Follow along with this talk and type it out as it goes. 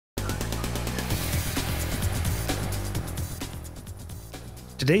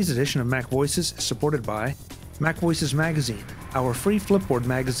Today's edition of Mac Voices is supported by MacVoices Magazine, our free Flipboard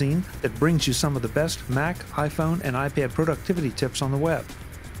magazine that brings you some of the best Mac, iPhone, and iPad productivity tips on the web.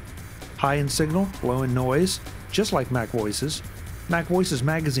 High in signal, low in noise, just like MacVoices, MacVoices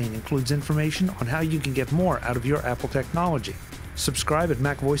Magazine includes information on how you can get more out of your Apple technology. Subscribe at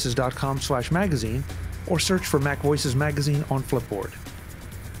macvoices.com/magazine or search for MacVoices Magazine on Flipboard.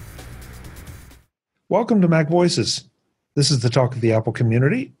 Welcome to Mac Voices. This is the talk of the Apple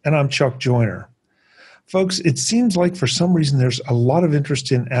community, and I'm Chuck Joyner. Folks, it seems like for some reason there's a lot of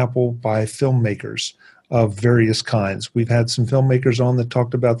interest in Apple by filmmakers of various kinds. We've had some filmmakers on that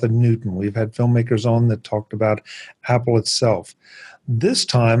talked about the Newton. We've had filmmakers on that talked about Apple itself. This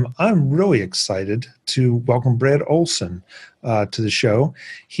time, I'm really excited to welcome Brad Olsen to the show.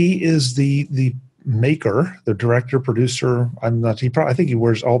 He is the maker, the director, producer, I think he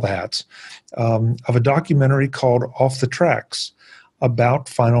wears all the hats, of a documentary called Off the Tracks about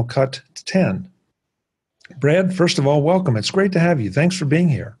Final Cut 10. Brad, first of all, welcome. It's great to have you. Thanks for being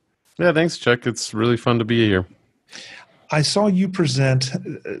here. Yeah, thanks, Chuck. It's really fun to be here. I saw you present,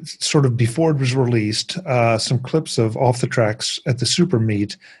 sort of before it was released, some clips of Off the Tracks at the Super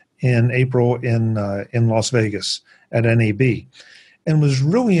Meet in April in Las Vegas at NAB, and was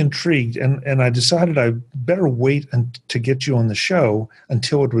really intrigued. And I decided I better wait to get you on the show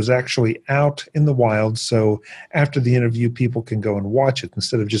until it was actually out in the wild, so after the interview, people can go and watch it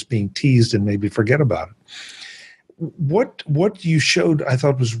instead of just being teased and maybe forget about it. What you showed, I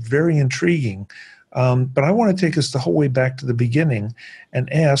thought, was very intriguing. But I want to take us the whole way back to the beginning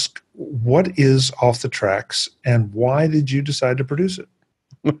and ask, what is Off the Tracks and why did you decide to produce it?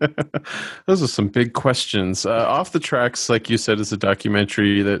 Those are some big questions. Off the Tracks, like you said, is a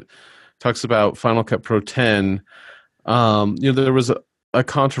documentary that talks about Final Cut Pro 10. There was a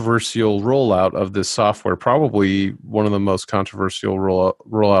controversial rollout of this software, probably one of the most controversial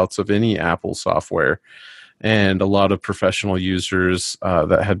rollouts of any Apple software. And a lot of professional users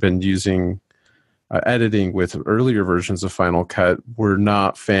that had been using editing with earlier versions of Final Cut were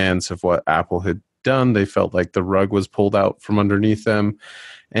not fans of what Apple had done. They felt like the rug was pulled out from underneath them.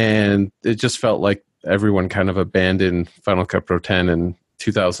 And it just felt like everyone kind of abandoned Final Cut Pro 10 in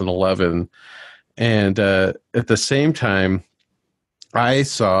 2011. And at the same time, I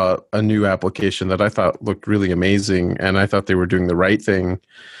saw a new application that I thought looked really amazing, and I thought they were doing the right thing.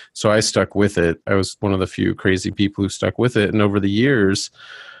 So I stuck with it. I was one of the few crazy people who stuck with it. And over the years,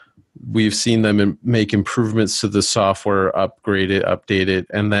 we've seen them make improvements to the software, upgrade it, update it,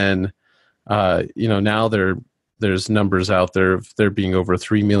 and then now there's numbers out there of there being over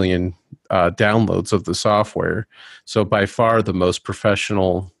 3 million downloads of the software. So by far the most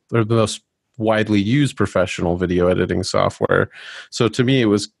professional, or the most widely used professional video editing software. So to me, it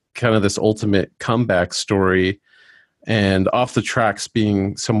was kind of this ultimate comeback story, and Off the Tracks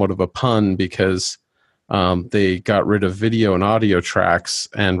being somewhat of a pun because they got rid of video and audio tracks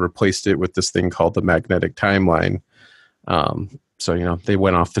and replaced it with this thing called the magnetic timeline. So they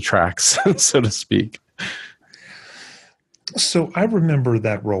went off the tracks, so to speak. So I remember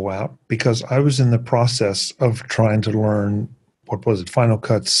that rollout because I was in the process of trying to learn, what was it, Final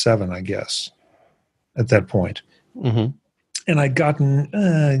Cut 7, I guess, at that point. Mm-hmm. And I'd gotten,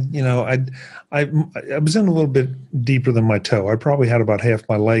 I was in a little bit deeper than my toe. I probably had about half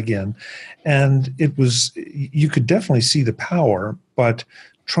my leg in. And it was, you could definitely see the power, but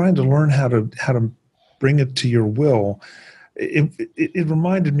trying to learn how to bring it to your will, it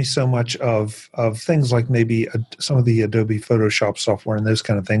reminded me so much of things like maybe some of the Adobe Photoshop software and those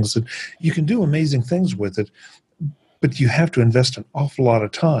kind of things that you can do amazing things with it, but you have to invest an awful lot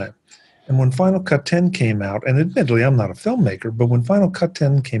of time. And when Final Cut 10 came out, and admittedly I'm not a filmmaker, but when Final Cut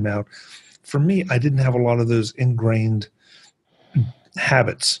 10 came out, for me, I didn't have a lot of those ingrained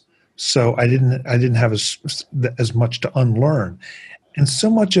habits. So I didn't have as much to unlearn. And so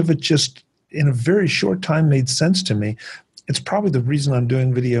much of it just in a very short time made sense to me. It's probably the reason I'm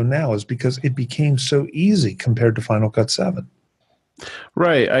doing video now is because it became so easy compared to Final Cut 7.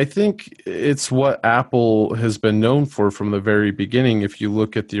 Right. I think it's what Apple has been known for from the very beginning. If you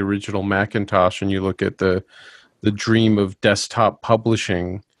look at the original Macintosh and you look at the dream of desktop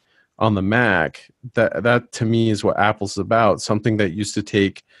publishing on the Mac, that to me is what Apple's about. Something that used to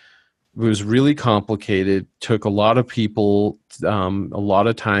take, was really complicated, took a lot of people, a lot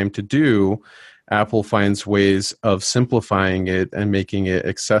of time to do. Apple finds ways of simplifying it and making it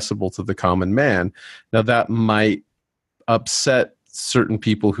accessible to the common man. Now that might upset certain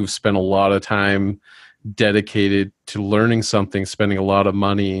people who've spent a lot of time dedicated to learning something, spending a lot of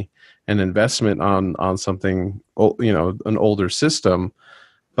money and investment on something, an older system.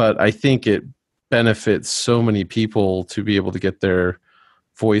 But I think it benefits so many people to be able to get their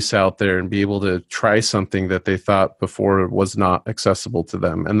voice out there and be able to try something that they thought before was not accessible to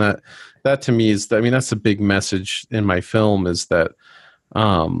them. And that to me is, I mean, that's a big message in my film, is that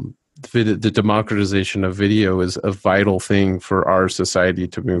the democratization of video is a vital thing for our society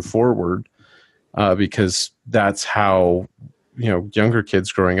to move forward, because that's how, younger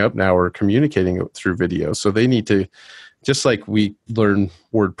kids growing up now are communicating through video. So they need to, just like we learn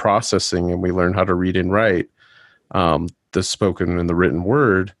word processing and we learn how to read and write, the spoken and the written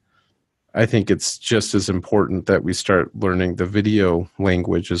word, I think it's just as important that we start learning the video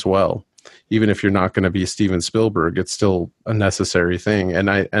language as well. Even if you're not going to be Steven Spielberg, it's still a necessary thing. And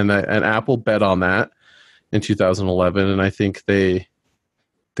Apple bet on that in 2011, and I think they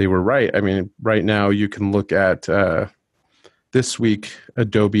were right. I mean, right now you can look at this week,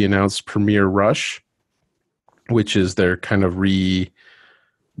 Adobe announced Premiere Rush, which is their kind of redo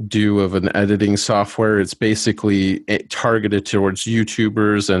of an editing software. It's basically targeted towards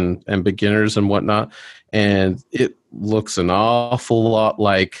YouTubers and beginners and whatnot. And it looks an awful lot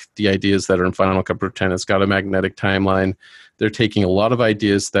like the ideas that are in Final Cut Pro 10. It's got a magnetic timeline. They're taking a lot of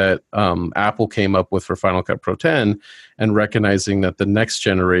ideas that Apple came up with for Final Cut Pro 10 and recognizing that the next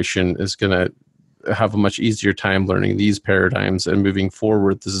generation is going to have a much easier time learning these paradigms, and moving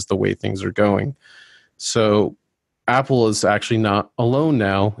forward, this is the way things are going. So Apple is actually not alone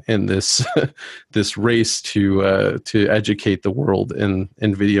now in this this race to educate the world in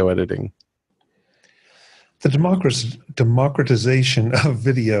video editing. The democratization of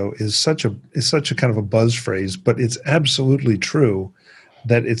video is such a kind of a buzz phrase, but it's absolutely true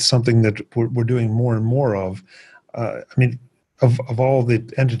that it's something that we're doing more and more of. I mean, of all the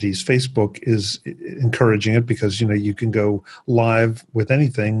entities, Facebook is encouraging it because you can go live with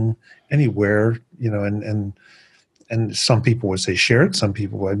anything, anywhere, and some people would say share it. Some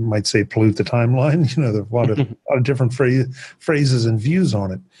people might say pollute the timeline. There are a lot of different phrases and views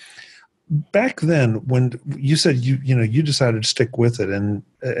on it. Back then, when you said you decided to stick with it, and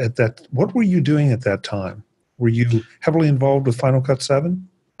at that, what were you doing at that time? Were you heavily involved with Final Cut 7?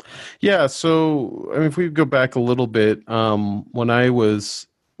 Yeah. So, I mean, if we go back a little bit, one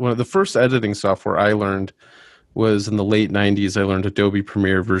of the first editing software I learned was in the late 90s. I learned Adobe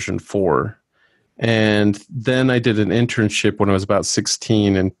Premiere version 4. And then I did an internship when I was about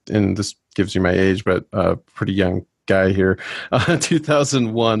 16, and this gives you my age, but pretty young guy here.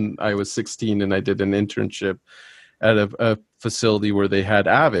 2001, I was 16, and I did an internship at a facility where they had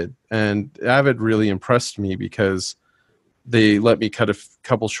Avid. And Avid really impressed me because they let me cut a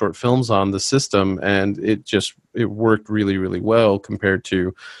couple short films on the system, and it worked really, really well compared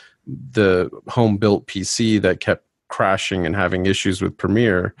to the home-built PC that kept crashing and having issues with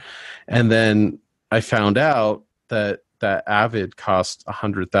Premiere. And then I found out that Avid cost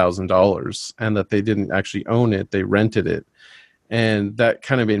 $100,000 and that they didn't actually own it. They rented it. And that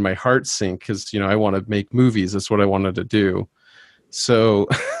kind of made my heart sink because, I want to make movies. That's what I wanted to do. So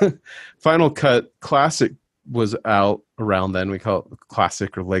Final Cut Classic was out around then. We call it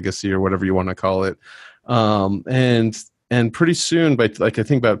Classic or Legacy or whatever you want to call it. And pretty soon, by I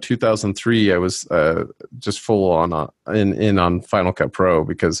think about 2003, I was just full on in on Final Cut Pro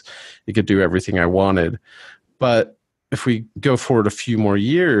because it could do everything I wanted. But if we go forward a few more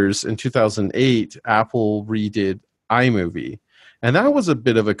years, in 2008, Apple redid iMovie. And that was a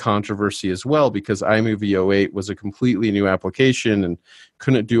bit of a controversy as well because iMovie 08 was a completely new application and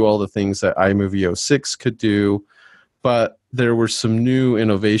couldn't do all the things that iMovie 06 could do. But there were some new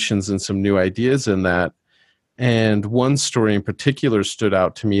innovations and some new ideas in that. And one story in particular stood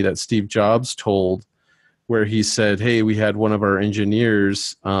out to me that Steve Jobs told, where he said, hey, we had one of our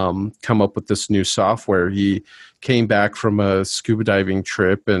engineers come up with this new software. He came back from a scuba diving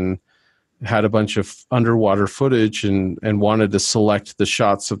trip and had a bunch of underwater footage and wanted to select the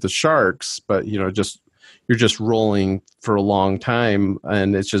shots of the sharks, but you're just rolling for a long time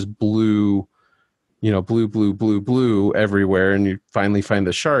and it's just blue everywhere, and you finally find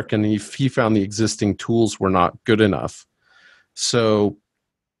the shark, and he found the existing tools were not good enough. So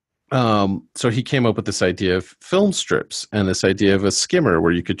he came up with this idea of film strips and this idea of a skimmer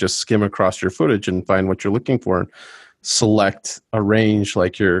where you could just skim across your footage and find what you're looking for and select a range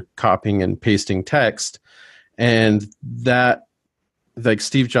like you're copying and pasting text. And that, like,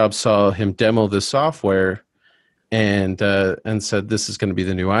 Steve Jobs saw him demo this software and said, this is going to be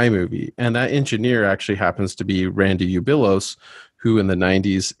the new iMovie. And that engineer actually happens to be Randy Ubilos, who in the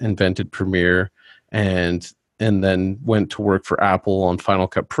 90s invented Premiere and then went to work for Apple on Final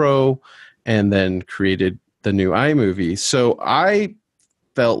Cut Pro and then created the new iMovie. So I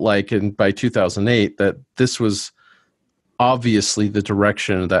felt like by 2008 that this was obviously the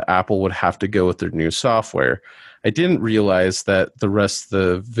direction that Apple would have to go with their new software. I didn't realize that the rest of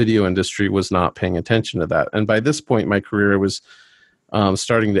the video industry was not paying attention to that. And by this point in my career, I was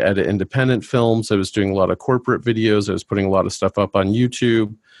starting to edit independent films. I was doing a lot of corporate videos. I was putting a lot of stuff up on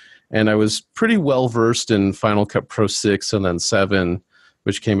YouTube. And I was pretty well versed in Final Cut Pro 6 and then 7,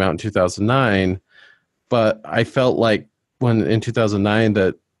 which came out in 2009. But I felt like when in 2009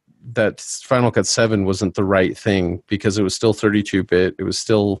 that Final Cut 7 wasn't the right thing because it was still 32-bit. It was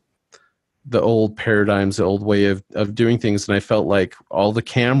still the old paradigms, the old way of doing things. And I felt like all the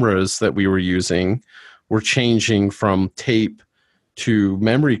cameras that we were using were changing from tape to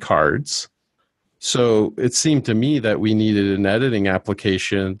memory cards. So it seemed to me that we needed an editing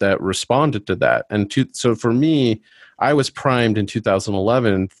application that responded to that. And so for me, I was primed in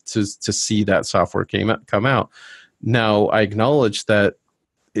 2011 to see that software come out. Now, I acknowledge that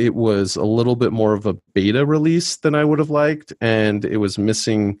it was a little bit more of a beta release than I would have liked, and it was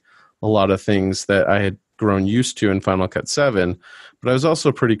missing a lot of things that I had grown used to in Final Cut 7. But I was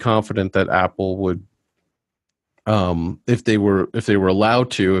also pretty confident that Apple would, if they were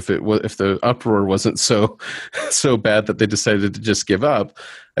allowed to, if the uproar wasn't so bad that they decided to just give up,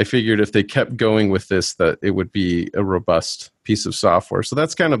 I figured if they kept going with this, that it would be a robust piece of software. So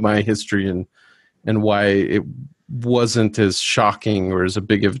that's kind of my history and why it wasn't as shocking or as a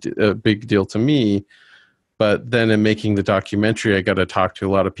big deal to me. But then in making the documentary, I got to talk to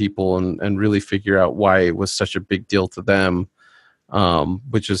a lot of people and really figure out why it was such a big deal to them.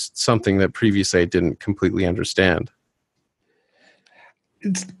 Which is something that previously I didn't completely understand.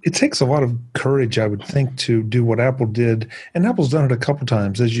 It takes a lot of courage, I would think, to do what Apple did. And Apple's done it a couple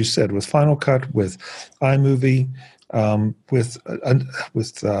times, as you said, with Final Cut, with iMovie,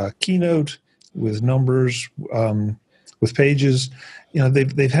 with Keynote, with Numbers, with Pages.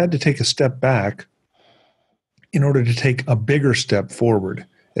 They've had to take a step back in order to take a bigger step forward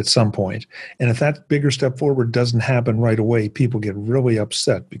at some point. And if that bigger step forward doesn't happen right away, people get really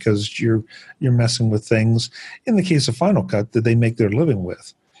upset because you're messing with things, in the case of Final Cut, that they make their living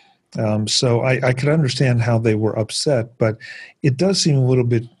with. So I could understand how they were upset, but it does seem a little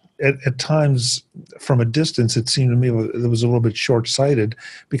bit, at times from a distance, it seemed to me it was a little bit short-sighted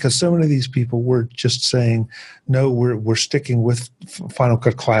because so many of these people were just saying, no, we're sticking with Final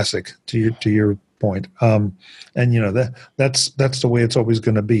Cut Classic, to your point. And that's the way it's always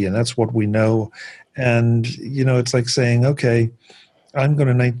going to be, and that's what we know. And it's like saying, okay, I'm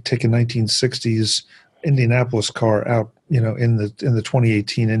going to take a 1960s Indianapolis car out, in the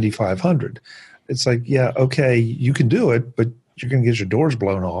 2018 Indy 500. It's like, yeah, okay, you can do it, but you're going to get your doors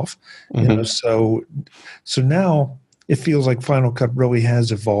blown off. Mm-hmm. So now it feels like Final Cut really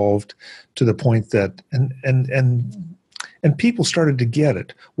has evolved to the point that and people started to get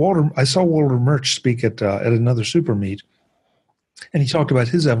it. I saw Walter Murch speak at another Super Meet, and he talked about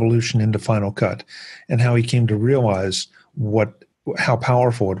his evolution into Final Cut and how he came to realize how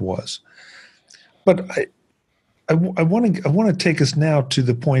powerful it was. But I want to take us now to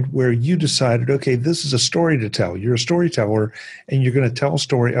the point where you decided, okay, this is a story to tell. You're a storyteller, and you're going to tell a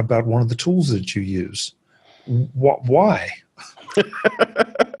story about one of the tools that you use. Why?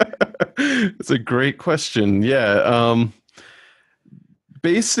 It's a great question. Yeah.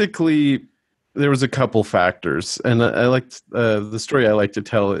 Basically, there was a couple factors, and I liked the story I like to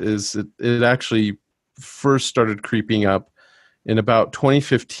tell is it actually first started creeping up in about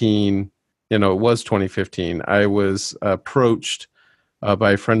 2015. It was 2015. I was approached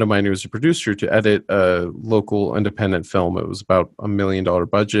by a friend of mine who was a producer to edit a local independent film. It was about $1 million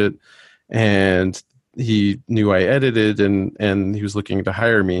budget, and he knew I edited, and he was looking to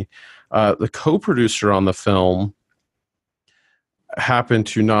hire me. The co-producer on the film happened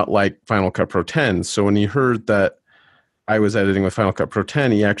to not like Final Cut Pro 10. So when he heard that I was editing with Final Cut Pro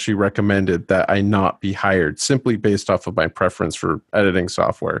 10, he actually recommended that I not be hired simply based off of my preference for editing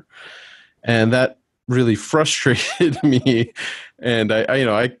software. And that really frustrated me. And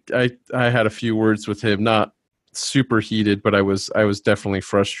I had a few words with him, not super heated, but I was definitely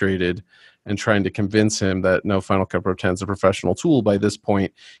frustrated and trying to convince him that no, Final Cut Pro 10 is a professional tool. By this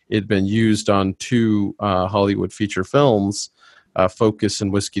point, it had been used on 2 Hollywood feature films, Focus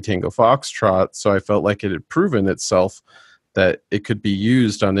and Whiskey Tango Foxtrot. So I felt like it had proven itself that it could be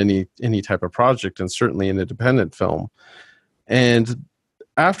used on any type of project, and certainly an independent film. And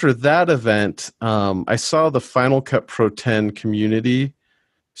after that event, I saw the Final Cut Pro 10 community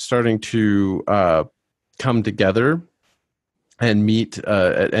starting to come together and meet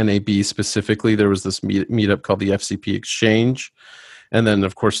at NAB specifically. There was this meetup called the FCP Exchange. And then,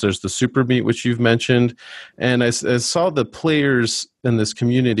 of course, there's the Super Meet, which you've mentioned. And I saw the players in this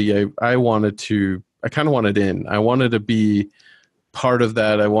community. I wanted to kind of wanted in. I wanted to be part of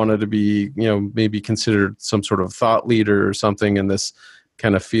that. I wanted to be, maybe considered some sort of thought leader or something in this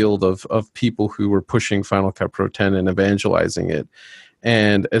kind of field of people who were pushing Final Cut Pro 10 and evangelizing it.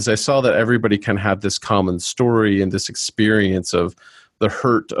 And as I saw that everybody kind of had this common story and this experience of the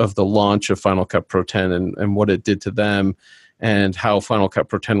hurt of the launch of Final Cut Pro 10 and what it did to them and how Final Cut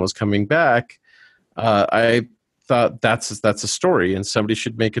Pro 10 was coming back, I thought that's a story, and somebody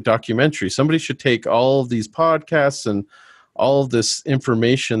should make a documentary. Somebody should take all of these podcasts and all of this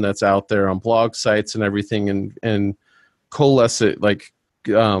information that's out there on blog sites and everything and coalesce it,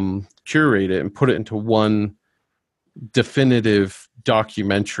 curate it and put it into one definitive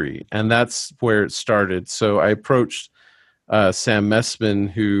documentary. And that's where it started. So I approached Sam Messman,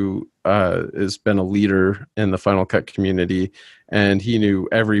 who has been a leader in the Final Cut community, and he knew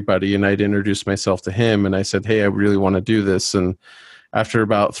everybody, and I'd introduced myself to him, and I said, hey, I really want to do this. And after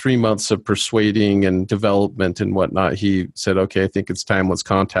about 3 months of persuading and development and whatnot, he said, okay, I think it's time, let's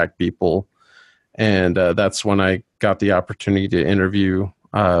contact people. And that's when I got the opportunity to interview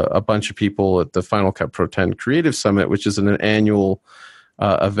a bunch of people at the Final Cut Pro 10 Creative Summit, which is an annual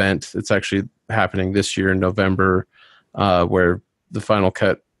event. It's actually happening this year in November, where the Final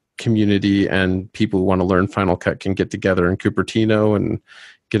Cut community and people who want to learn Final Cut can get together in Cupertino and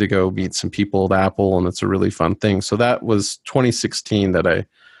get to go meet some people at Apple, and it's a really fun thing. So that was 2016 that I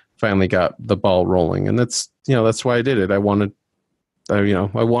finally got the ball rolling, and that's why I did it. I wanted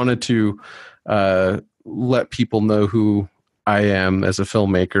to let people know who I am as a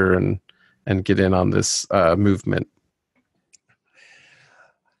filmmaker and get in on this movement.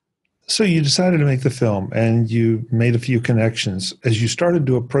 So you decided to make the film, and you made a few connections. As you started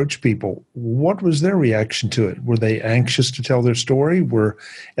to approach people, what was their reaction to it? Were they anxious to tell their story?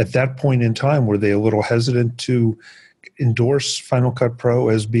 At that point in time, were they a little hesitant to endorse Final Cut Pro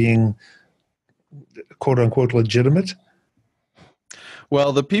as being quote unquote legitimate?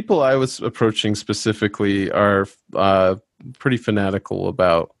 Well, the people I was approaching specifically are pretty fanatical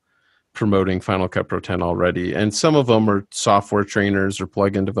about promoting Final Cut Pro 10 already, and some of them are software trainers or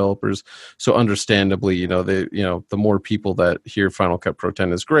plugin developers. So understandably, the more people that hear Final Cut Pro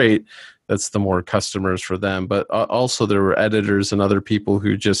 10 is great, that's the more customers for them. But also there were editors and other people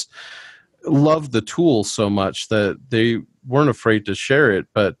who just loved the tool so much that they weren't afraid to share it.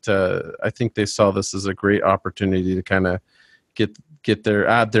 But I think they saw this as a great opportunity to kind of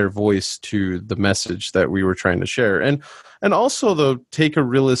add their voice to the message that we were trying to share. And also, though, take a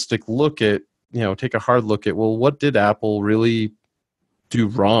realistic look at, take a hard look at, well, what did Apple really do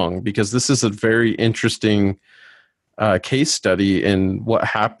wrong? Because this is a very interesting case study in what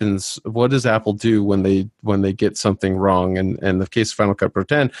happens. What does Apple do when they get something wrong? And in the case of Final Cut Pro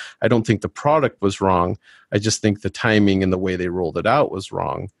 10, I don't think the product was wrong. I just think the timing and the way they rolled it out was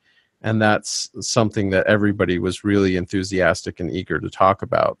wrong. And that's something that everybody was really enthusiastic and eager to talk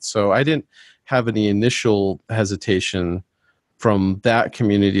about. So I didn't have any initial hesitation from that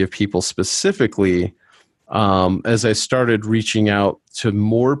community of people specifically. As I started reaching out to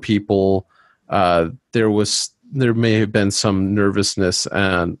more people, there may have been some nervousness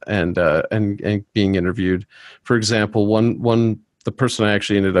and being interviewed. For example, the person I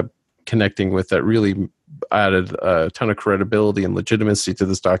actually ended up connecting with that really added a ton of credibility and legitimacy to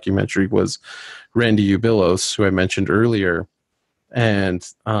this documentary was Randy Ubilos, who I mentioned earlier. And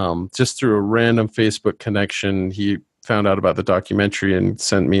just through a random Facebook connection, he found out about the documentary and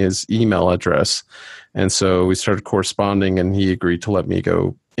sent me his email address. And so we started corresponding, and he agreed to let me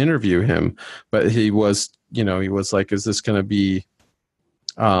go interview him. But he was like, is this going to be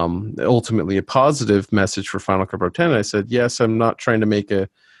ultimately a positive message for Final Cut Pro 10? And I said, yes, I'm not trying to make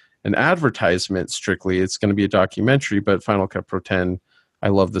an advertisement strictly. It's going to be a documentary, but Final Cut Pro 10, I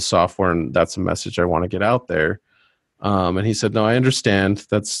love the software, and that's a message I want to get out there. And he said, no, I understand.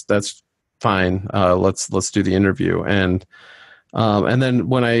 That's fine. Let's do the interview. And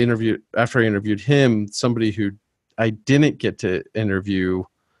then after I interviewed him, somebody who I didn't get to interview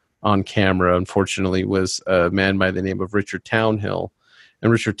on camera, unfortunately, was a man by the name of Richard Townhill.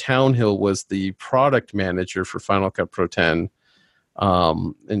 And Richard Townhill was the product manager for Final Cut Pro 10.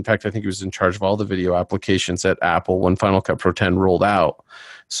 In fact, I think he was in charge of all the video applications at Apple when Final Cut Pro 10 rolled out.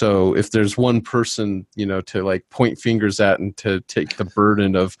 So if there's one person, to like point fingers at and to take the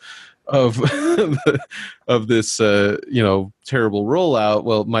burden of this, terrible rollout,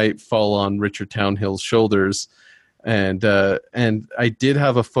 well, it might fall on Richard Townhill's shoulders. And I did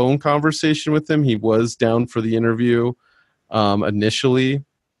have a phone conversation with him. He was down for the interview initially,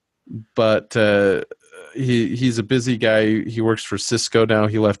 but he's a busy guy. He works for Cisco now.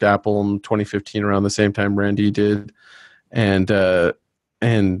 He left Apple in 2015 around the same time Randy did. And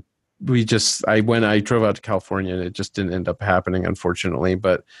I drove out to California, and it just didn't end up happening, unfortunately.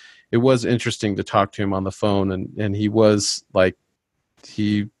 But it was interesting to talk to him on the phone, and he was like,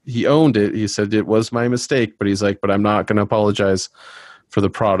 he owned it. He said it was my mistake, but he's like, but I'm not going to apologize for the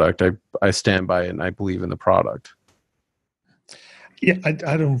product. I stand by it, and I believe in the product. Yeah,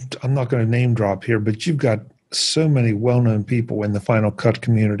 I'm not going to name drop here, but you've got so many well-known people in the Final Cut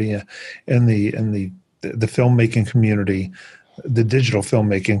community, in the filmmaking community, the digital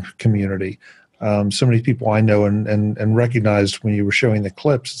filmmaking community. So many people I know and recognized when you were showing the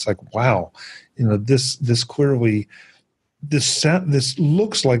clips. It's like, wow, this clearly, this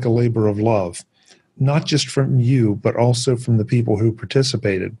looks like a labor of love, not just from you, but also from the people who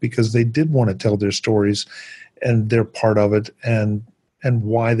participated, because they did want to tell their stories and they're part of it, and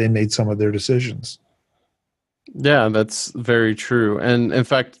why they made some of their decisions. Yeah, that's very true. And in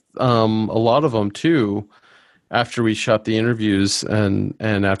fact, a lot of them too, after we shot the interviews and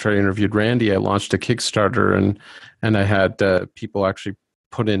after I interviewed Randy, I launched a Kickstarter, and I had people actually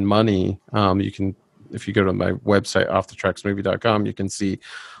put in money. You can, if you go to my website, offthetracksmovie.com, you can see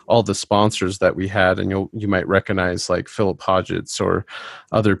all the sponsors that we had, and you might recognize like Philip Hodgetts or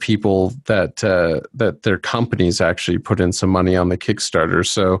other people that their companies actually put in some money on the Kickstarter.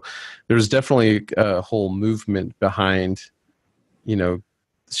 So there's definitely a whole movement behind,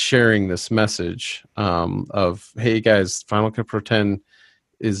 sharing this message of, hey guys, Final Cut Pro 10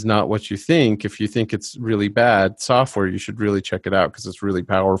 is not what you think. If you think it's really bad software, you should really check it out, because it's really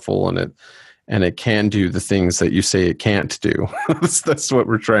powerful, and it can do the things that you say it can't do. That's what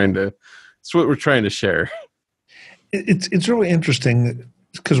we're trying to share. It's really interesting,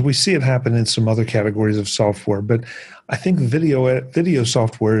 because we see it happen in some other categories of software, but I think video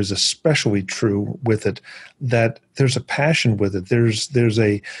software is especially true with it, that there's a passion with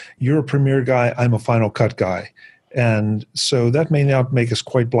it. You're a Premiere guy, I'm a Final Cut guy. And so that may not make us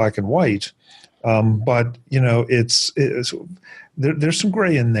quite black and white, but there's some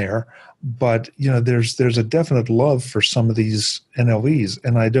gray in there. But there's a definite love for some of these NLEs,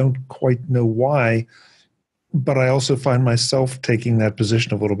 and I don't quite know why. But I also find myself taking that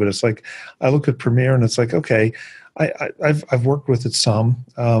position a little bit. It's like I look at Premiere, and it's like, okay, I've worked with it some.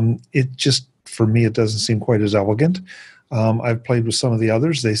 It just, for me, it doesn't seem quite as elegant. I've played with some of the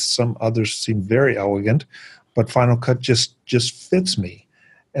others. Some others seem very elegant, but Final Cut just fits me.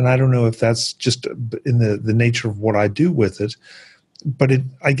 And I don't know if that's just in the nature of what I do with it. But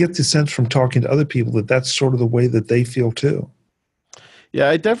I get the sense from talking to other people that that's sort of the way that they feel too. Yeah,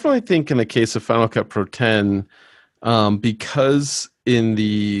 I definitely think in the case of Final Cut Pro 10, because in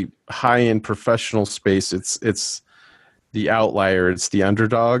the high-end professional space, it's the outlier, it's the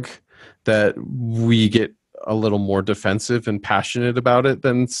underdog, that we get a little more defensive and passionate about it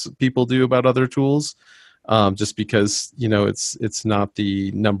than people do about other tools. Just because it's not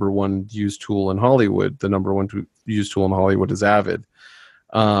the number one used tool in Hollywood. The number one used tool in Hollywood is Avid.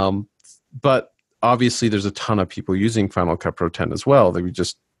 But obviously there's a ton of people using Final Cut Pro 10 as well. They're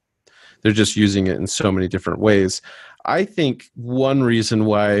just using it in so many different ways. I think one reason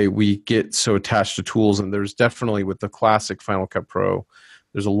why we get so attached to tools, and there's definitely with the classic Final Cut Pro,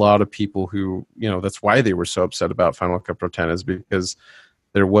 there's a lot of people who, that's why they were so upset about Final Cut Pro 10, is because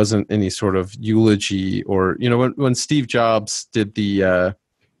there wasn't any sort of eulogy, or, when Steve Jobs did the,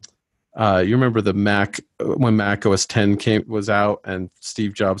 you remember the when Mac OS 10 was out, and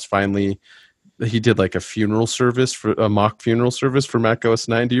Steve Jobs he did like a mock funeral service for Mac OS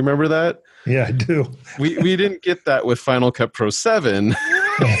 9. Do you remember that? Yeah, I do. We didn't get that with Final Cut Pro 7.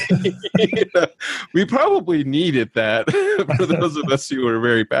 We probably needed that for those of us who are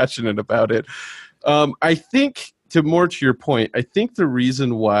very passionate about it. I think, to your point, I think the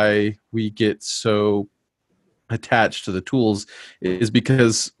reason why we get so attached to the tools is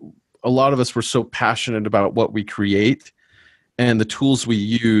because a lot of us were so passionate about what we create, and the tools we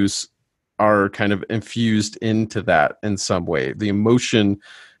use are kind of infused into that in some way. The emotion,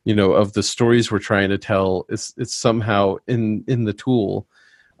 of the stories we're trying to tell is somehow in the tool,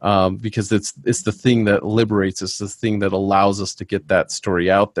 because it's the thing that liberates us, the thing that allows us to get that story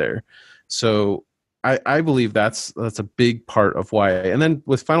out there. So I believe that's a big part of why. And then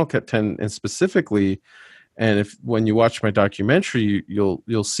with Final Cut 10 and specifically, and when you watch my documentary,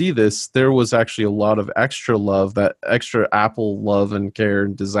 you'll see this. There was actually a lot of extra love, that extra Apple love and care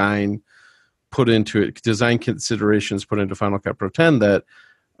and design put into it, design considerations put into Final Cut Pro 10 that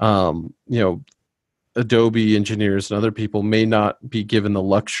Adobe engineers and other people may not be given the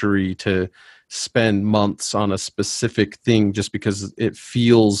luxury to spend months on a specific thing just because it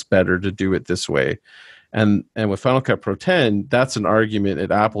feels better to do it this way. And with Final Cut Pro 10, that's an argument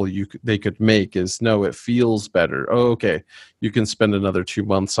at Apple they could make is, no, it feels better. Oh, okay, you can spend another 2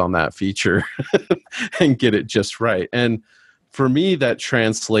 months on that feature and get it just right. And for me, that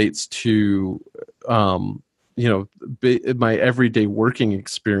translates to my everyday working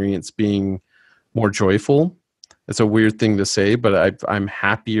experience being more joyful. It's a weird thing to say, but I'm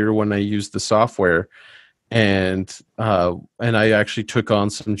happier when I use the software. And I actually took on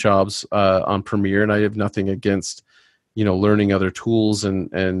some jobs on Premiere, and I have nothing against, learning other tools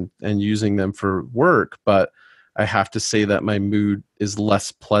and using them for work. But I have to say that my mood is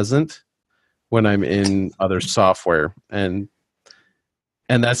less pleasant when I'm in other software, and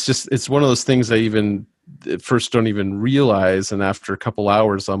that's just, it's one of those things I even at first don't even realize, and after a couple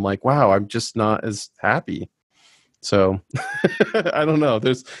hours, I'm like, wow, I'm just not as happy. So I don't know.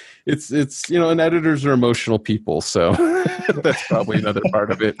 It's and editors are emotional people, so that's probably another part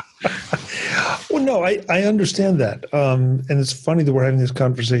of it. Well, no, I understand that, and it's funny that we're having this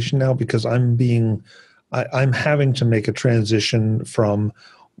conversation now because I'm having to make a transition from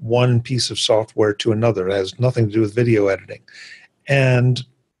one piece of software to another. It has nothing to do with video editing, and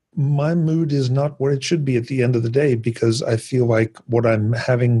my mood is not where it should be at the end of the day because I feel like what I'm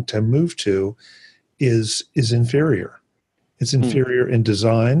having to move to is inferior. It's inferior in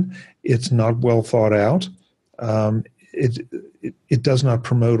design. It's not well thought out. It does not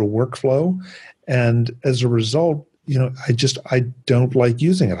promote a workflow, and as a result, I don't like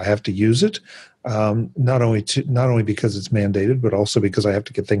using it. I have to use it, not only because it's mandated, but also because I have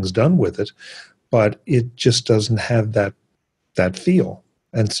to get things done with it. But it just doesn't have that feel.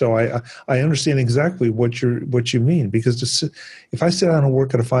 And so I understand exactly what you mean, because if I sit down and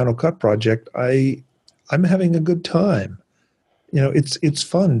work at a Final Cut project, I'm having a good time. It's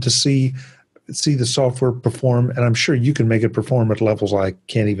fun to see the software perform, and I'm sure you can make it perform at levels I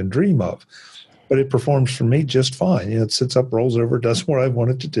can't even dream of. But it performs for me just fine. It sits up, rolls over, does what I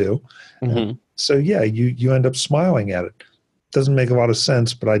want it to do. Mm-hmm. So yeah, you end up smiling at it. Doesn't make a lot of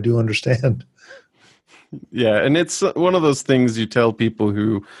sense, but I do understand. Yeah, and it's one of those things you tell people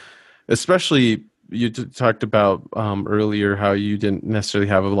who, especially you talked about earlier how you didn't necessarily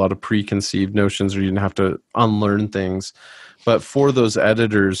have a lot of preconceived notions, or you didn't have to unlearn things. But for those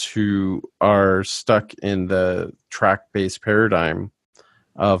editors who are stuck in the track-based paradigm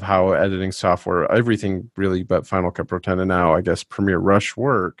of how editing software, everything really but Final Cut Pro 10 and now I guess Premiere Rush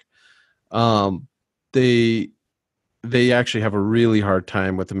work, they actually have a really hard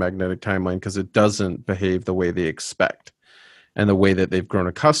time with the magnetic timeline because it doesn't behave the way they expect and the way that they've grown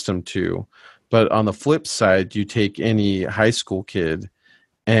accustomed to. But on the flip side, you take any high school kid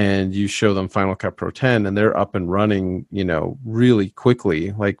and you show them Final Cut Pro 10 and they're up and running, really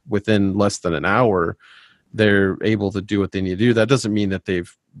quickly, like within less than an hour, they're able to do what they need to do. That doesn't mean that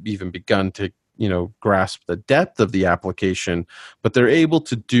they've even begun to, grasp the depth of the application, but they're able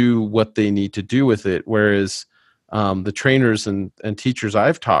to do what they need to do with it. Whereas the trainers and teachers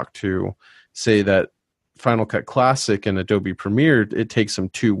I've talked to say that Final Cut Classic and Adobe Premiere, it takes them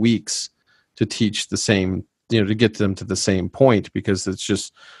 2 weeks to teach the same, to get them to the same point, because it's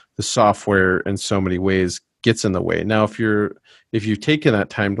just the software in so many ways gets in the way. Now, if you've taken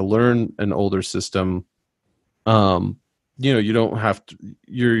that time to learn an older system, you don't have to,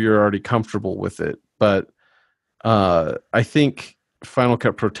 you're already comfortable with it. But I think Final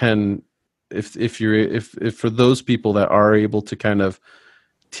Cut Pro 10, if for those people that are able to kind of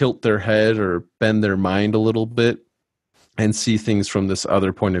tilt their head or bend their mind a little bit and see things from this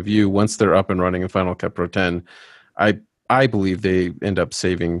other point of view, once they're up and running in Final Cut Pro 10, I believe they end up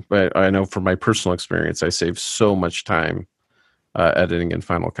saving. But I know from my personal experience, I save so much time editing in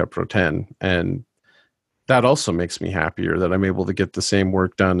Final Cut Pro 10, and that also makes me happier that I'm able to get the same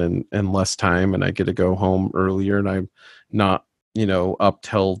work done in less time, and I get to go home earlier, and I'm not up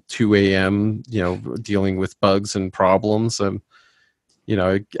till 2 a.m. Dealing with bugs and problems.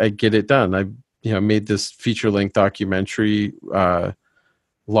 I get it done. I made this feature-length documentary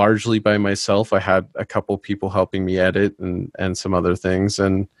largely by myself. I had a couple people helping me edit and some other things,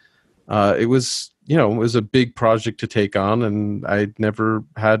 and it was a big project to take on, and I never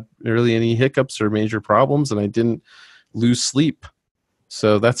had really any hiccups or major problems, and I didn't lose sleep.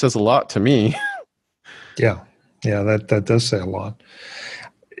 So that says a lot to me. Yeah, that does say a lot.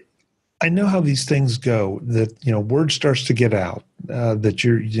 I know how these things go, that, word starts to get out,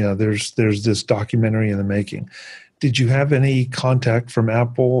 that there's this documentary in the making. Did you have any contact from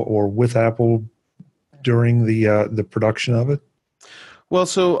Apple or with Apple during the production of it? Well,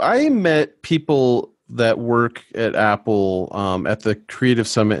 so I met people that work at Apple at the Creative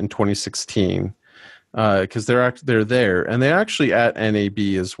Summit in 2016 because they're there, and they're actually at NAB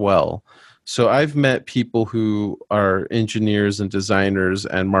as well. So I've met people who are engineers and designers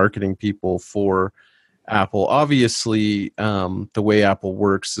and marketing people for Apple. Obviously, the way Apple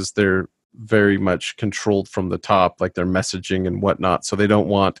works is they're very much controlled from the top, like their messaging and whatnot. So they don't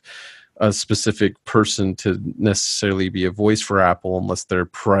want a specific person to necessarily be a voice for Apple unless they're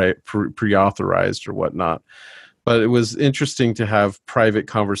pre-authorized or whatnot. But it was interesting to have private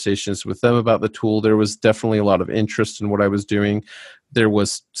conversations with them about the tool. There was definitely a lot of interest in what I was doing. There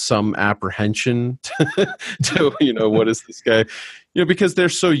was some apprehension to what is this guy? Because they're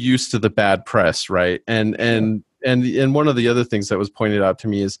so used to the bad press, right? And one of the other things that was pointed out to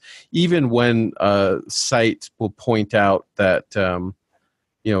me is even when a site will point out that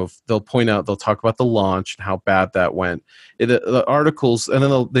they'll talk about the launch and how bad that went. The articles, and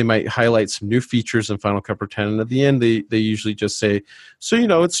then they might highlight some new features in Final Cut Pro 10, and at the end they usually just say, so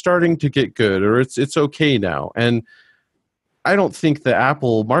it's starting to get good, or it's okay now. And I don't think the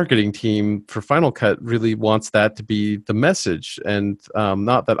Apple marketing team for Final Cut really wants that to be the message, and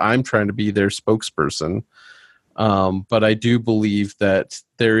not that I'm trying to be their spokesperson, but I do believe that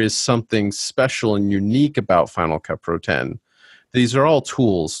there is something special and unique about Final Cut Pro 10. These are all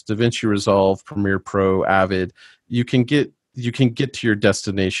tools: DaVinci Resolve, Premiere Pro, Avid. You can get to your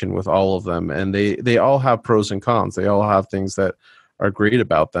destination with all of them, and they all have pros and cons. They all have things that are great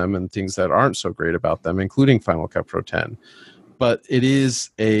about them and things that aren't so great about them, including Final Cut Pro 10. But it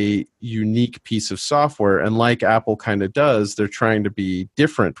is a unique piece of software, and like Apple kind of does, they're trying to be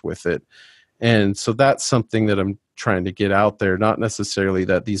different with it. And so that's something that I'm trying to get out there, not necessarily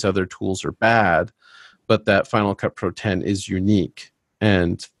that these other tools are bad, but that Final Cut Pro 10 is unique.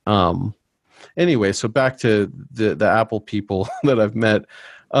 And anyway, so back to the Apple people that I've met.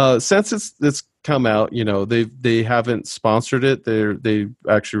 Since it's come out, they haven't sponsored it. They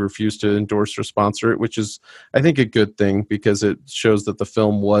actually refuse to endorse or sponsor it, which is, I think, a good thing, because it shows that the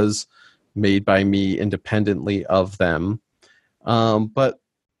film was made by me independently of them. But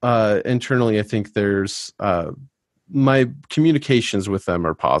internally, I think there's my communications with them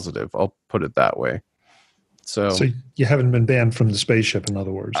are positive. I'll put it that way. So you haven't been banned from the spaceship, in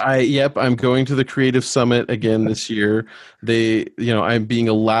other words. I'm going to the Creative Summit again this year. I'm being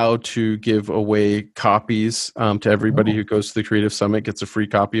allowed to give away copies to everybody who goes to the Creative Summit, gets a free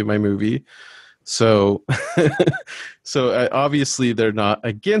copy of my movie. So, obviously they're not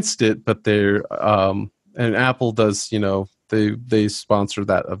against it, but they're and Apple does, they sponsor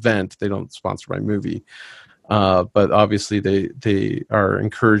that event. They don't sponsor my movie. But obviously they are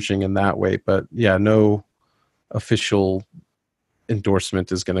encouraging in that way. But yeah, no official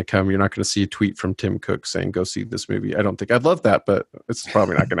endorsement is going to come. You're not going to see a tweet from Tim Cook saying, go see this movie. I don't think. I'd love that, but it's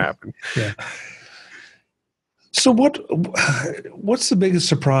probably not going to happen. Yeah. So what's the biggest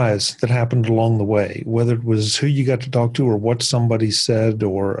surprise that happened along the way, whether it was who you got to talk to or what somebody said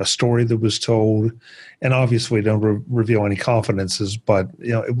or a story that was told? And obviously don't reveal any confidences, but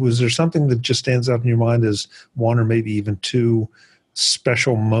was there something that just stands out in your mind as one or maybe even two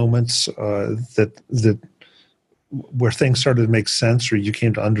special moments that where things started to make sense, or you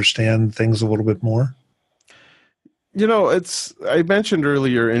came to understand things a little bit more? I mentioned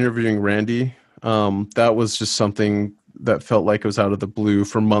earlier interviewing Randy. That was just something that felt like it was out of the blue.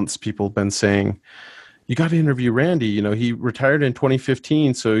 For months, people have been saying, you got to interview Randy. He retired in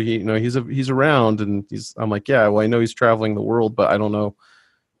 2015, so he's around, and I'm like, yeah, well, I know he's traveling the world, but I don't know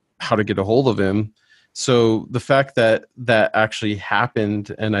how to get a hold of him. So the fact that actually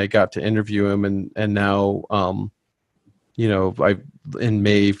happened and I got to interview him, and now, in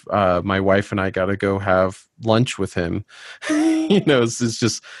May, my wife and I got to go have lunch with him. It's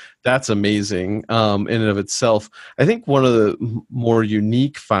just, that's amazing in and of itself. I think one of the more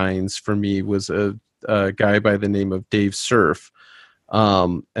unique finds for me was a guy by the name of Dave Cerf,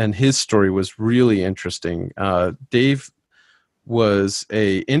 and his story was really interesting. Dave was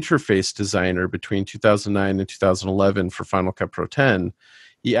a interface designer between 2009 and 2011 for Final Cut Pro 10.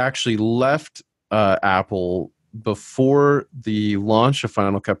 He actually left Apple before the launch of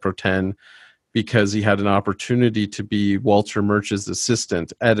Final Cut Pro 10 because he had an opportunity to be Walter Murch's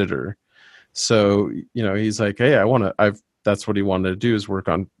assistant editor. So, he's like, hey, that's what he wanted to do, is work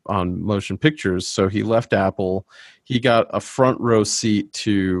on motion pictures. So he left Apple. He got a front row seat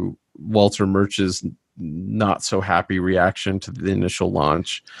to Walter Murch's not so happy reaction to the initial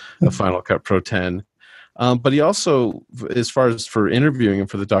launch of Final Cut Pro 10. But he also, as far as for interviewing him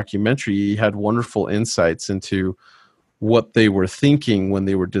for the documentary, he had wonderful insights into what they were thinking when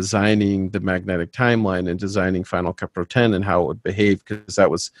they were designing the magnetic timeline and designing Final Cut Pro 10 and how it would behave, because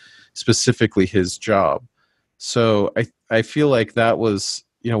that was specifically his job. So I feel like that was,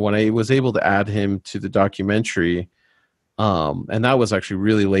 when I was able to add him to the documentary, And that was actually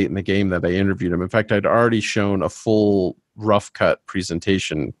really late in the game that I interviewed him. In fact, I'd already shown a full rough cut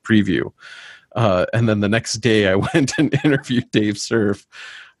presentation preview. And then the next day I went and interviewed Dave Cerf.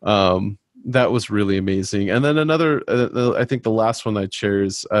 That was really amazing. And then another, I think the last one I'd share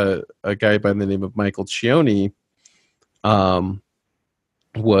is a guy by the name of Michael Cioni.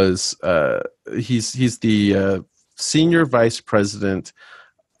 He's the senior vice president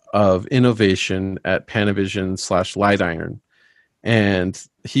of innovation at Panavision / Light Iron. And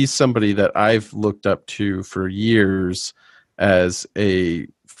he's somebody that I've looked up to for years as a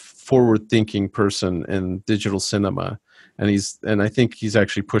forward-thinking person in digital cinema. And I think he's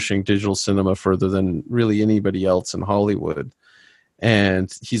actually pushing digital cinema further than really anybody else in Hollywood.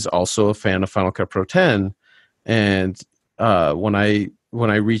 And he's also a fan of Final Cut Pro 10. And when I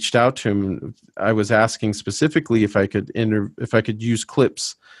reached out to him, I was asking specifically if I could use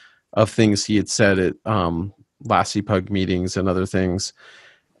clips of things he had said at Lassie Pug meetings and other things,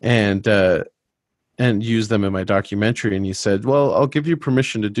 and use them in my documentary. And he said, "Well, I'll give you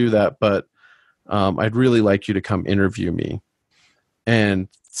permission to do that, but I'd really like you to come interview me." And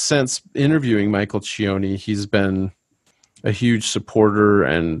since interviewing Michael Cioni, he's been a huge supporter,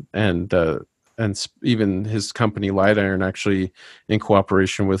 and even his company Light Iron, actually in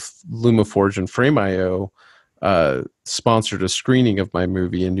cooperation with LumaForge and Frame.io, sponsored a screening of my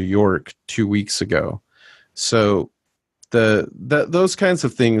movie in New York 2 weeks ago. So those kinds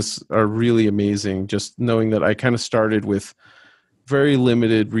of things are really amazing. Just knowing that I kind of started with very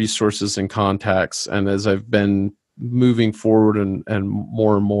limited resources and contacts, and as I've been moving forward and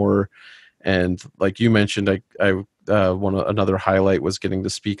more, and like you mentioned, I another highlight was getting to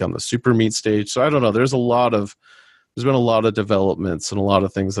speak on the Super Meet stage. So I don't know. There's been a lot of developments and a lot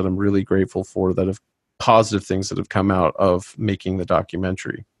of things that I'm really grateful for, that have positive things that have come out of making the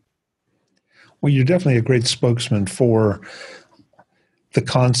documentary. Well, you're definitely a great spokesman for the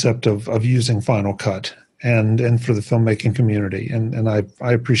concept of using Final Cut and for the filmmaking community. And I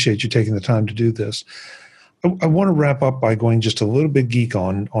appreciate you taking the time to do this. I want to wrap up by going just a little bit geek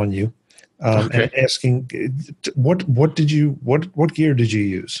on you. Okay. And asking what gear did you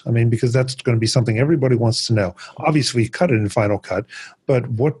use? I mean, because that's going to be something everybody wants to know. Obviously, you cut it in Final Cut, but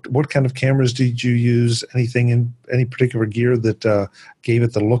what kind of cameras did you use? Anything in any particular gear that gave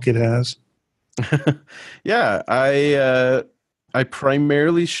it the look it has? Yeah, I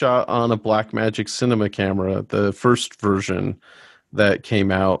primarily shot on a Blackmagic Cinema camera, the first version that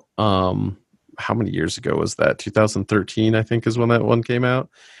came out. How many years ago was that? 2013, I think, is when that one came out.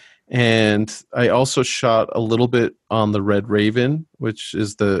 And I also shot a little bit on the Red Raven, which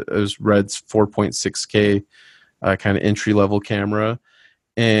is Red's 4.6K kind of entry level camera.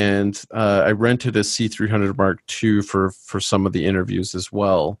 And I rented a C300 Mark II for some of the interviews as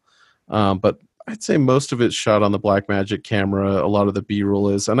well. But I'd say most of it's shot on the Blackmagic camera. A lot of the B-roll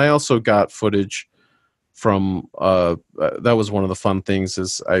is. And I also got footage from that was one of the fun things,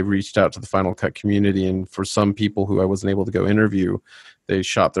 is I reached out to the Final Cut community, and for some people who I wasn't able to go interview, they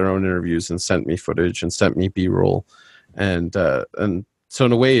shot their own interviews and sent me footage and sent me B-roll. And so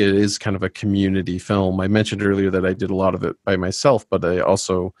in a way it is kind of a community film. I mentioned earlier that I did a lot of it by myself, but I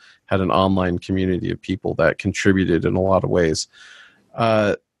also had an online community of people that contributed in a lot of ways.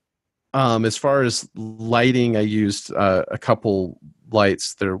 As far as lighting, I used a couple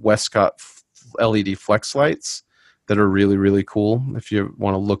lights. They're Westcott LED flex lights that are really, really cool. If you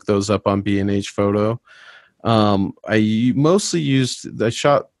want to look those up on B&H Photo. I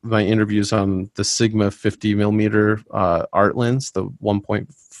shot my interviews on the Sigma 50 millimeter art lens, the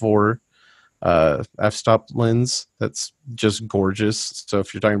 1.4 f-stop lens. That's just gorgeous. So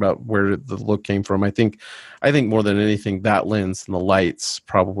if you're talking about where the look came from, I think more than anything, that lens and the lights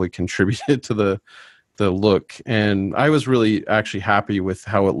probably contributed to the look. And I was really actually happy with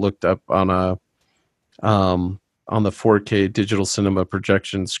how it looked up on the 4K digital cinema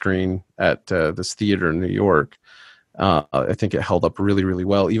projection screen at this theater in New York. I think it held up really, really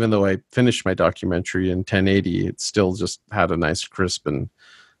well. Even though I finished my documentary in 1080, it still just had a nice crisp and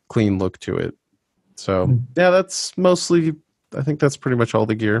clean look to it. So yeah, I think that's pretty much all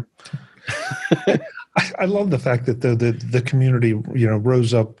the gear. I love the fact that the community,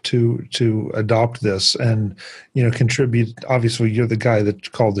 rose up to adopt this and, contribute. Obviously, you're the guy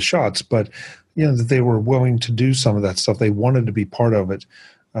that called the shots, but that they were willing to do some of that stuff. They wanted to be part of it.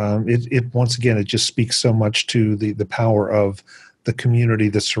 It once again, it just speaks so much to the power of the community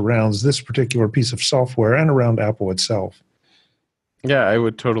that surrounds this particular piece of software and around Apple itself. Yeah, I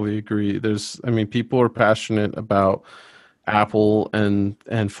would totally agree. People are passionate about Apple and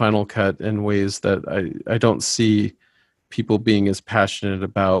Final Cut in ways that I don't see people being as passionate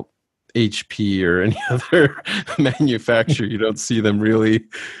about HP or any other manufacturer. You don't see them really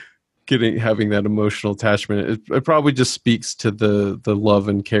having that emotional attachment. It probably just speaks to the love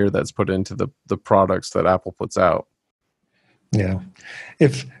and care that's put into the products that Apple puts out. Yeah.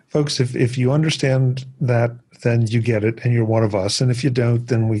 If you understand that, then you get it and you're one of us. And if you don't,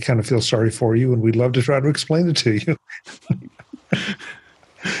 then we kind of feel sorry for you and we'd love to try to explain it to you.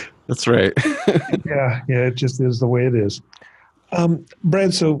 That's right. Yeah, it just is the way it is.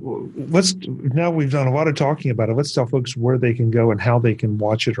 Brad, so now we've done a lot of talking about it. Let's tell folks where they can go and how they can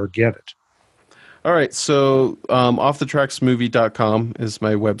watch it or get it. All right. So offthetracksmovie.com is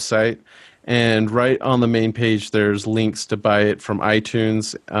my website. And right on the main page, there's links to buy it from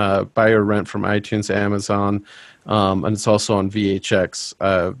iTunes, buy or rent from iTunes, Amazon, and it's also on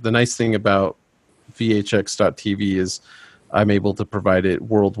VHX. The nice thing about VHX.tv is I'm able to provide it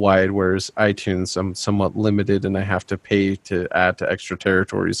worldwide, whereas iTunes, I'm somewhat limited and I have to pay to add to extra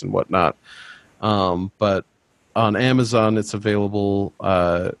territories and whatnot. But on Amazon, it's available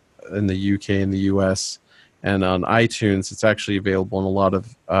in the UK and the US. And on iTunes, it's actually available in a lot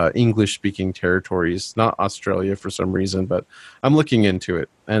of English-speaking territories, not Australia for some reason, but I'm looking into it.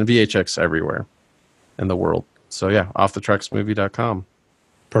 And VHX everywhere in the world. So yeah, offthetracksmovie.com.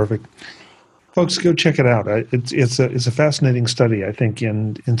 Perfect. Folks, go check it out. It's a fascinating study, I think,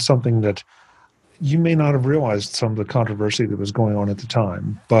 in something that you may not have realized some of the controversy that was going on at the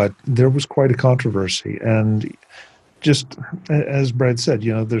time, but there was quite a controversy. And just as Brad said,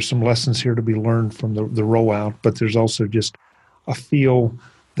 there's some lessons here to be learned from the rollout, but there's also just a feel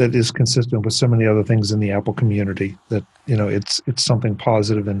that is consistent with so many other things in the Apple community that, it's something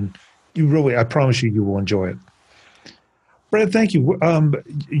positive, and I promise you will enjoy it. Brad, thank you.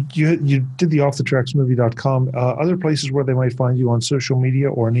 You did the offthetracksmovie.com. Other places where they might find you on social media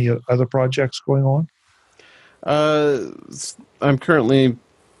or any other projects going on? I'm currently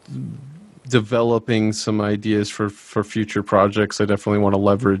developing some ideas for future projects. I definitely want to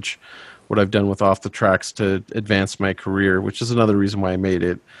leverage what I've done with Off the Tracks to advance my career, which is another reason why I made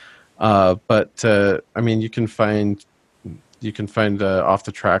it. But you can find Off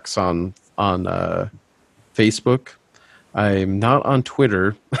the Tracks on Facebook. I'm not on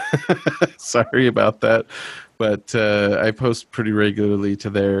Twitter. Sorry about that. But I post pretty regularly to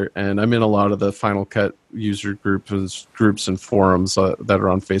there, and I'm in a lot of the Final Cut user groups and forums that are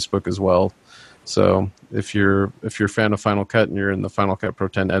on Facebook as well. So if you're a fan of Final Cut and you're in the Final Cut Pro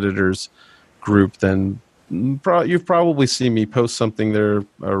 10 editors group, then you've probably seen me post something there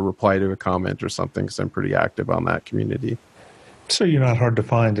or reply to a comment or something, because I'm pretty active on that community. So you're not hard to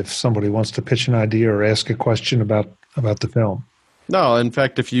find if somebody wants to pitch an idea or ask a question about the film. No, in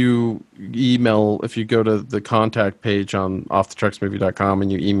fact, if you go to the contact page on offthetracksmovie.com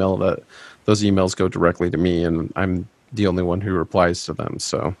and you email that, those emails go directly to me, and I'm the only one who replies to them.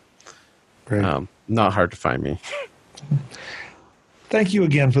 So, great. Not hard to find me. Thank you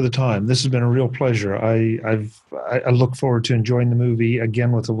again for the time. This has been a real pleasure. I look forward to enjoying the movie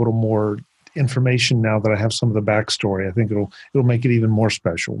again with a little more information now that I have some of the backstory. I think it'll make it even more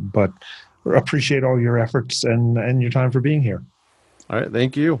special. But appreciate all your efforts and your time for being here. All right,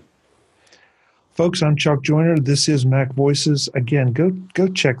 thank you. Folks, I'm Chuck Joyner. This is Mac Voices. Again, go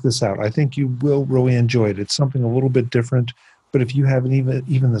check this out. I think you will really enjoy it. It's something a little bit different, but if you have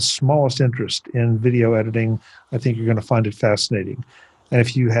even the smallest interest in video editing, I think you're going to find it fascinating. And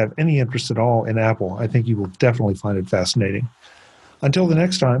if you have any interest at all in Apple, I think you will definitely find it fascinating. Until the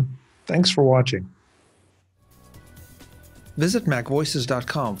next time, thanks for watching. Visit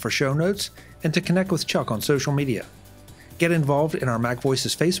MacVoices.com for show notes and to connect with Chuck on social media. Get involved in our Mac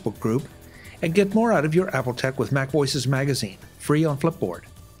Voices Facebook group and get more out of your Apple tech with MacVoices Magazine, free on Flipboard.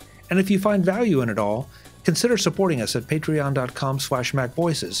 And if you find value in it all, consider supporting us at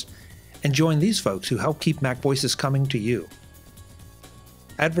patreon.com/MacVoices and join these folks who help keep Mac Voices coming to you.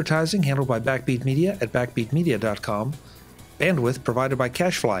 Advertising handled by Backbeat Media at backbeatmedia.com. Bandwidth provided by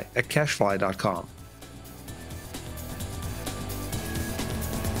CacheFly at cachefly.com.